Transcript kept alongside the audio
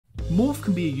Morph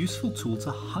can be a useful tool to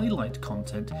highlight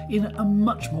content in a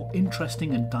much more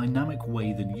interesting and dynamic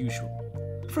way than usual.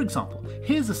 For example,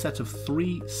 here's a set of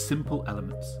 3 simple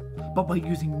elements, but by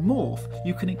using Morph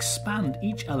you can expand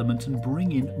each element and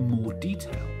bring in more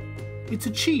detail. It's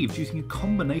achieved using a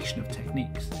combination of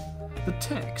techniques. The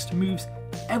text moves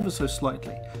ever so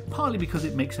slightly, partly because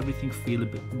it makes everything feel a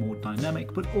bit more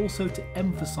dynamic, but also to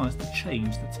emphasise the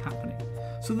change that's happening.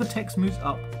 So the text moves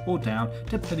up or down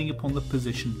depending upon the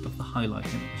position of the highlight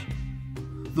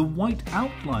image. The white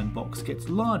outline box gets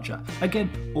larger,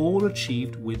 again all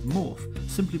achieved with Morph,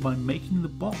 simply by making the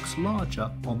box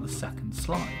larger on the second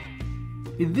slide.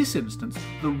 In this instance,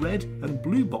 the red and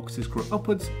blue boxes grow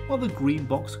upwards while the green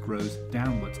box grows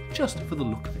downwards, just for the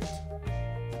look of it.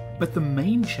 But the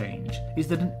main change is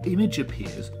that an image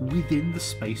appears within the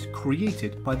space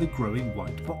created by the growing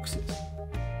white boxes.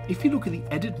 If you look at the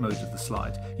edit mode of the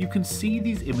slide, you can see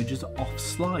these images are off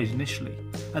slide initially,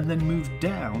 and then move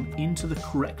down into the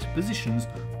correct positions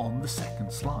on the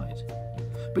second slide.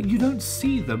 But you don't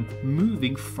see them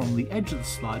moving from the edge of the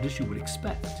slide as you would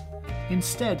expect.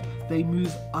 Instead, they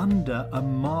move under a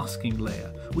masking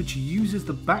layer, which uses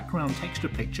the background texture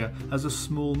picture as a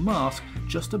small mask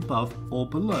just above or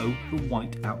below the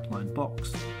white outline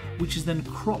box, which is then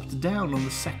cropped down on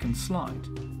the second slide.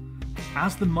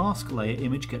 As the mask layer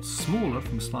image gets smaller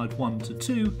from slide 1 to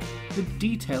 2, the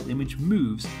detail image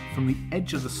moves from the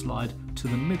edge of the slide to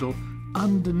the middle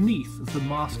underneath the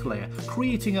mask layer,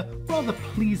 creating a rather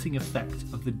pleasing effect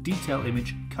of the detail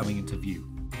image coming into view.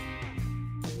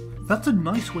 That's a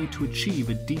nice way to achieve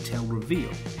a detail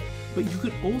reveal, but you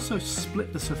could also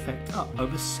split this effect up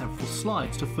over several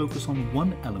slides to focus on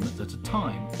one element at a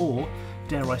time, or,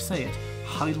 dare I say it,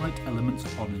 highlight elements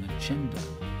on an agenda.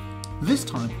 This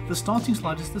time, the starting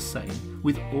slide is the same,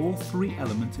 with all 3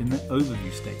 elements in their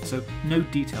overview state, so no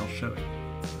detail showing.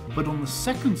 But on the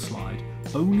second slide,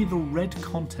 only the red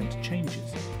content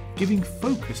changes, giving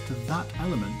focus to that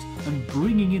element and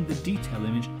bringing in the detail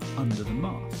image under the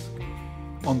mask.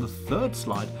 On the third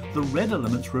slide, the red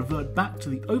elements revert back to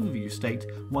the overview state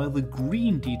while the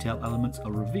green detail elements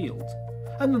are revealed.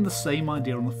 And then the same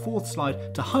idea on the fourth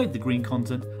slide to hide the green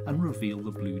content and reveal the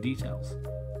blue details.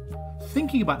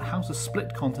 Thinking about how to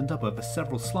split content up over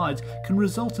several slides can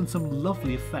result in some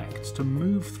lovely effects to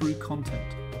move through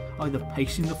content, either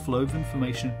pacing the flow of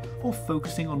information or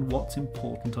focusing on what's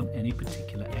important on any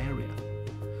particular area.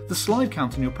 The slide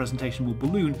count in your presentation will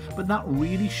balloon, but that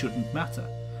really shouldn't matter,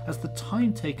 as the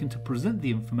time taken to present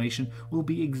the information will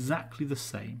be exactly the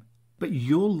same, but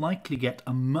you'll likely get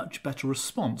a much better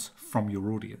response from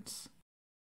your audience.